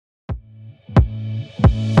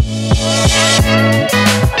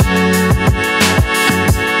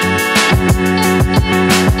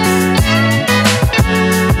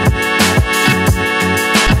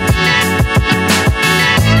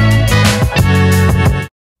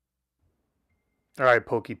Alright,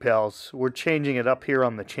 PokePals, we're changing it up here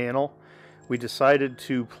on the channel. We decided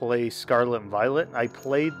to play Scarlet and Violet. I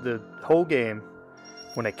played the whole game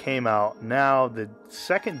when it came out. Now the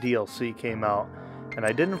second DLC came out, and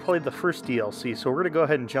I didn't play the first DLC, so we're going to go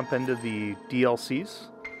ahead and jump into the DLCs.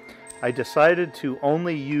 I decided to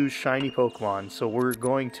only use shiny Pokemon, so we're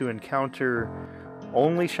going to encounter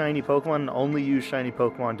only shiny Pokemon and only use shiny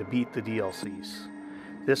Pokemon to beat the DLCs.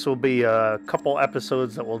 This will be a couple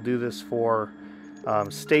episodes that we'll do this for.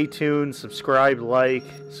 Stay tuned, subscribe, like,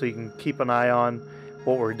 so you can keep an eye on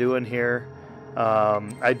what we're doing here.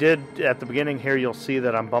 I did, at the beginning here, you'll see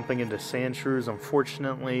that I'm bumping into Sandshrews.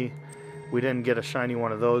 Unfortunately, we didn't get a shiny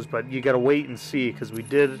one of those, but you gotta wait and see, because we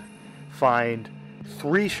did find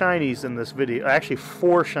 3 shinies in this video. Actually,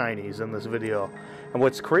 4 shinies in this video. And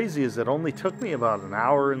what's crazy is it only took me about an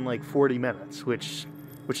hour and like 40 minutes, which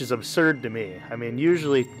is absurd to me. I mean,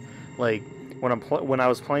 usually, like, when I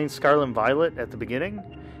was playing Scarlet and Violet at the beginning,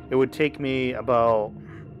 it would take me about,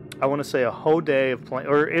 I want to say, a whole day of playing,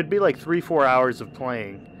 or it'd be like 3-4 hours of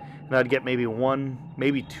playing, and I'd get maybe 1,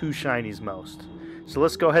 maybe 2 shinies most. So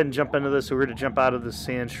let's go ahead and jump into this. We're going to jump out of the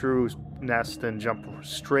Sandshrew nest and jump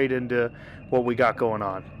straight into what we got going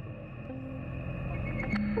on.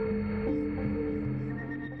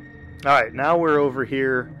 Alright, now we're over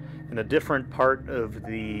here in a different part of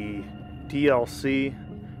the DLC.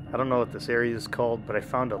 I don't know what this area is called, but I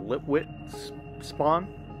found a Litwick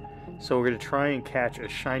spawn. So we're going to try and catch a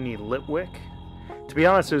shiny Litwick. To be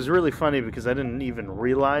honest, it was really funny because I didn't even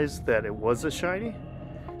realize that it was a shiny.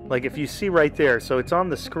 Like, if you see right there, so it's on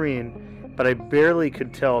the screen, but I barely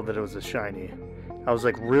could tell that it was a shiny. I was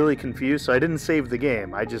like really confused, so I didn't save the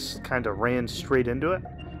game. I just kind of ran straight into it,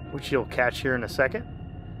 which you'll catch here in a second.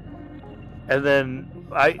 And then,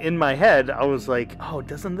 in my head, I was like, oh,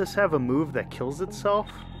 doesn't this have a move that kills itself?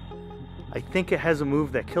 I think it has a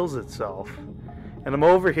move that kills itself. And I'm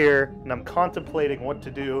over here, and I'm contemplating what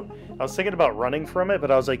to do. I was thinking about running from it, but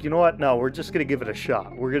I was like, you know what? No, we're just going to give it a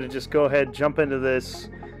shot. We're going to just go ahead, jump into this.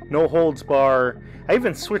 No holds bar. I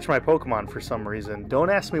even switched my Pokemon for some reason. Don't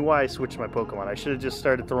ask me why I switched my Pokemon. I should have just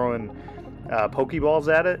started throwing Pokeballs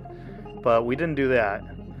at it, but we didn't do that.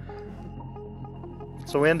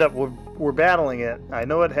 So we end up, we're battling it. I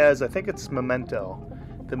know it has, I think it's Memento,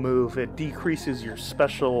 the move. It decreases your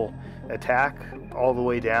special attack all the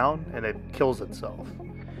way down, and it kills itself.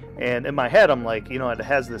 And in my head, I'm like, you know, it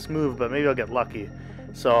has this move, but maybe I'll get lucky.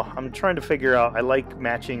 So I'm trying to figure out, I like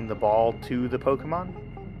matching the ball to the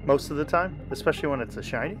Pokemon most of the time, especially when it's a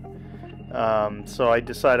shiny. So I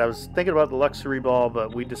decided, I was thinking about the Luxury Ball,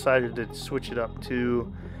 but we decided to switch it up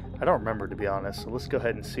to, I don't remember, to be honest. So let's go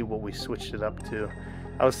ahead and see what we switched it up to.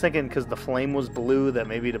 I was thinking, because the flame was blue, that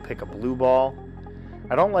maybe to pick a blue ball.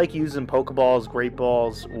 I don't like using Pokeballs, Great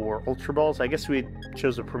Balls, or Ultra Balls. I guess we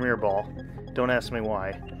chose a Premier Ball. Don't ask me why.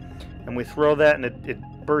 And we throw that, and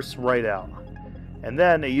it bursts right out. And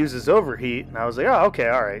then it uses Overheat, and I was like, oh, okay,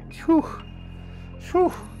 alright. Whew.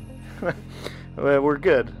 Whew. We're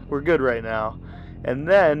good. We're good right now. And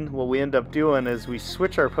then what we end up doing is we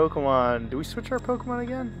switch our Pokemon. Do we switch our Pokemon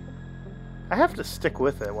again? I have to stick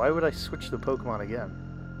with it. Why would I switch the Pokemon again?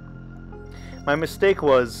 My mistake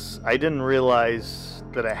was I didn't realize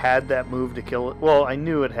that I had that move to kill it. Well, I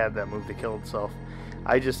knew it had that move to kill itself.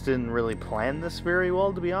 I just didn't really plan this very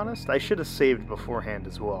well, to be honest. I should have saved beforehand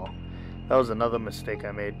as well. That was another mistake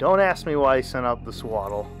I made. Don't ask me why I sent out the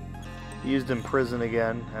Swaddle. Used in prison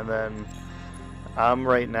again, and then I'm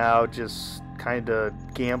right now just kind of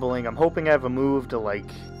gambling. I'm hoping I have a move to,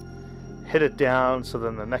 like, hit it down, so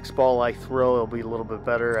then the next ball I throw will be a little bit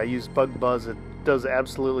better. I use Bug Buzz. It does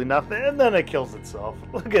absolutely nothing, and then it kills itself.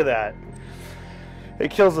 Look at that. It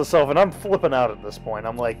kills itself, and I'm flipping out at this point.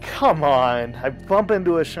 I'm like, come on. I bump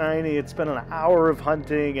into a shiny. It's been an hour of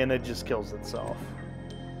hunting, and it just kills itself.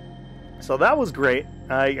 So that was great.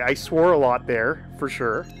 I swore a lot there, for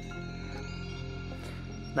sure.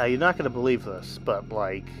 Now, you're not going to believe this, but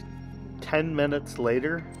like 10 minutes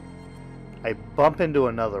later, I bump into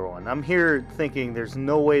another one. I'm here thinking there's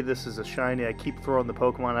no way this is a shiny. I keep throwing the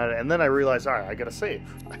Pokemon at it, and then I realize, all right, I gotta save.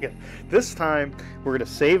 This time, we're gonna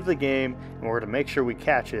save the game, and we're gonna make sure we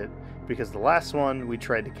catch it, because the last one we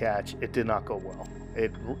tried to catch, it did not go well.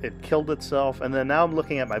 It killed itself, and then now I'm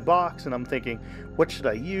looking at my box, and I'm thinking, what should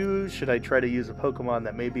I use? Should I try to use a Pokemon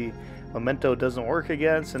that maybe Memento doesn't work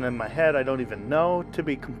against? And in my head, I don't even know, to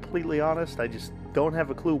be completely honest. I just don't have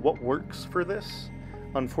a clue what works for this,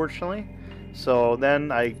 unfortunately. So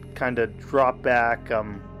then I kind of drop back.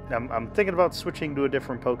 I'm thinking about switching to a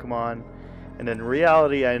different Pokemon, and in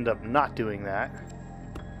reality I end up not doing that.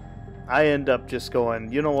 I end up just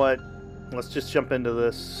going, you know what, let's just jump into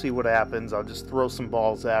this, see what happens. I'll just throw some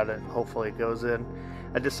balls at it, and hopefully it goes in.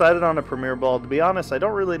 I decided on a Premier Ball. To be honest, I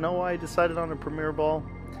don't really know why I decided on a Premier Ball.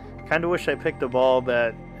 Kind of wish I picked a ball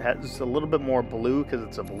that has a little bit more blue because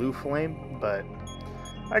it's a blue flame, but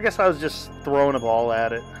I guess I was just throwing a ball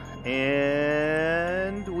at it,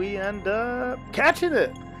 and we end up catching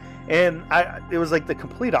it. And it was like the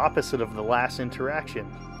complete opposite of the last interaction.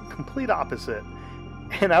 Complete opposite.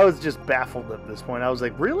 And I was just baffled at this point. I was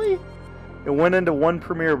like, really? It went into one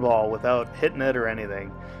Premier Ball without hitting it or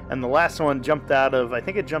anything. And the last one jumped out of, I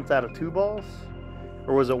think it jumped out of 2 balls?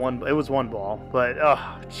 Or was it one? It was 1 ball. But,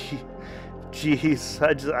 oh,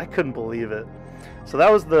 jeez, I couldn't believe it. So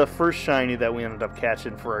that was the first shiny that we ended up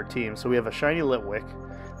catching for our team. So we have a shiny Litwick.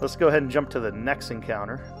 Let's go ahead and jump to the next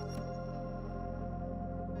encounter.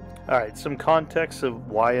 Alright, some context of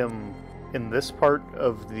why I'm in this part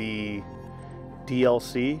of the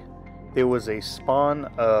DLC. There was a spawn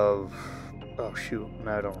of... oh shoot,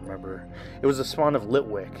 no, I don't remember. It was a spawn of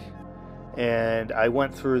Litwick. And I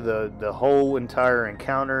went through the whole entire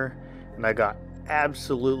encounter, and I got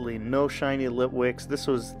absolutely no shiny Litwicks. This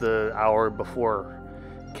was the hour before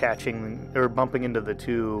catching, or bumping into the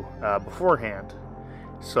 2 beforehand.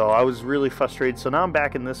 So I was really frustrated. So now I'm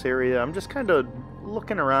back in this area. I'm just kind of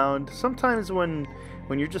looking around. Sometimes when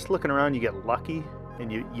you're just looking around, you get lucky,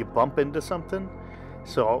 and you bump into something.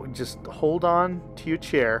 So just hold on to your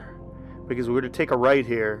chair, because we're going to take a right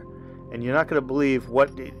here. And you're not going to believe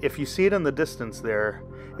what, if you see it in the distance there,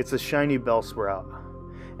 it's a shiny Bellsprout.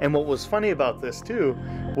 And what was funny about this too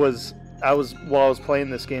was while I was playing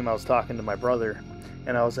this game, I was talking to my brother,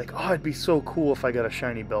 and I was like, oh, it'd be so cool if I got a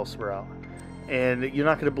shiny Bellsprout. And you're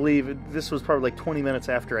not going to believe it, this was probably like 20 minutes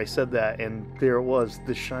after I said that, and there it was,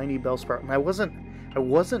 the shiny Bellsprout. And I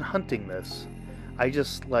wasn't hunting this. I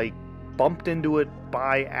just like bumped into it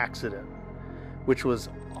by accident, which was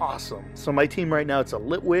awesome. So my team right now, it's a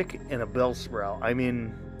Litwick and a Bellsprout. I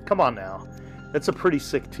mean, come on now. That's a pretty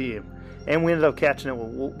sick team. And we ended up catching it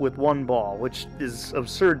with 1 ball, which is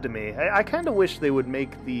absurd to me. I kind of wish they would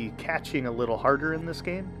make the catching a little harder in this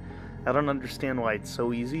game. I don't understand why it's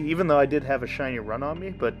so easy, even though I did have a shiny run on me,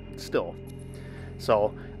 but still.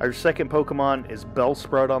 So our second Pokemon is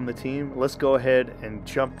Bellsprout on the team. Let's go ahead and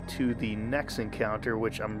jump to the next encounter,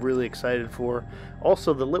 which I'm really excited for.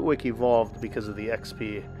 Also, the Litwick evolved because of the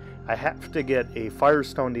XP. I have to get a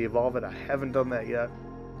Firestone to evolve it. I haven't done that yet,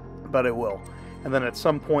 but I will. And then at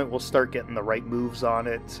some point we'll start getting the right moves on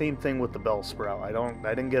it. Same thing with the Bellsprout.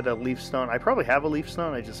 I didn't get a Leaf Stone. I probably have a Leaf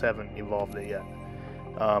Stone, I just haven't evolved it yet.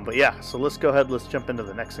 But yeah, so let's go ahead, let's jump into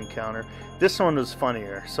the next encounter. This one was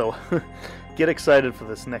funnier, so get excited for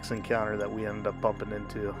this next encounter that we ended up bumping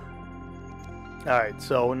into. Alright,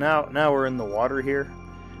 so now we're in the water here.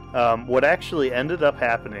 What actually ended up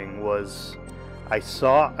happening was I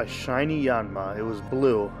saw a shiny Yanma. It was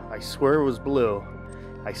blue. I swear it was blue.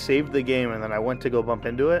 I saved the game, and then I went to go bump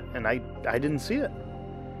into it, and I didn't see it.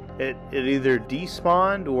 It either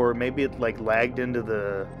despawned, or maybe it like lagged into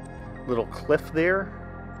the little cliff there,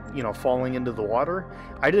 you know, falling into the water.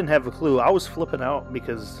 I didn't have a clue. I was flipping out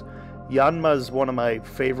because Yanma is one of my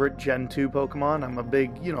favorite Gen 2 Pokemon. I'm a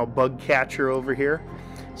big, you know, bug catcher over here.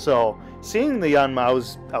 So seeing the Yanma,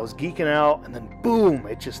 I was geeking out, and then boom,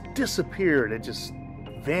 it just disappeared. It just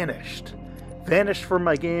vanished from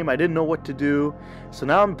my game. I didn't know what to do. So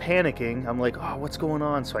now I'm panicking. I'm like, oh, what's going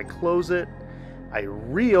on? So I close it. I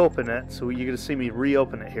reopen it. So you're going to see me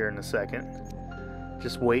reopen it here in a second.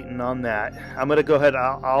 Just waiting on that. I'm going to go ahead.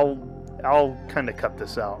 I'll kind of cut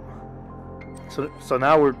this out. So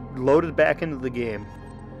now we're loaded back into the game.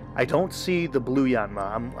 I don't see the blue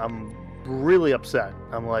Yanma. I'm really upset.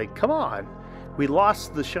 I'm like, come on. We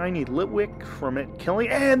lost the shiny Litwick from it killing,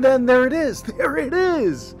 and then there it is. There it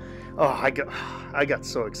is. Oh, I got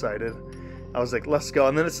so excited. I was like, let's go.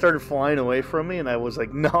 And then it started flying away from me, and I was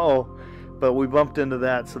like, no. But we bumped into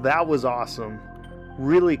that, so that was awesome.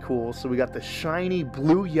 Really cool. So we got the shiny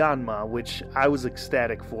blue Yanma, which I was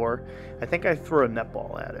ecstatic for. I think I threw a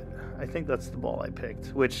netball at it. I think that's the ball I picked,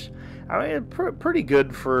 which I mean, pretty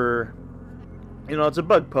good for, you know, it's a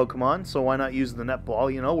bug Pokemon, so why not use the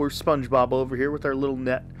netball? You know, we're SpongeBob over here with our little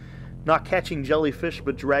net, not catching jellyfish,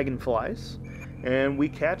 but dragonflies. And we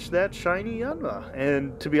catch that shiny Yanma.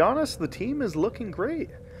 And to be honest, the team is looking great.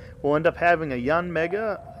 We'll end up having a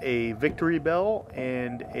Yanmega, a Victory Bell,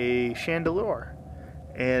 and a Chandelure.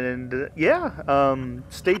 And yeah,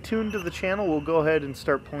 stay tuned to the channel. We'll go ahead and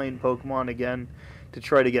start playing Pokemon again to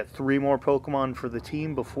try to get 3 more Pokemon for the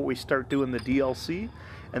team before we start doing the DLC.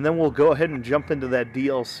 And then we'll go ahead and jump into that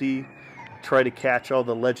DLC try to catch all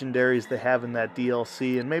the legendaries they have in that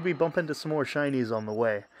DLC, and maybe bump into some more shinies on the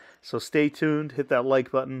way. So stay tuned, hit that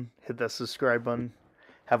like button, hit that subscribe button.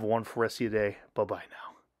 Have a wonderful rest of your day. Bye-bye now.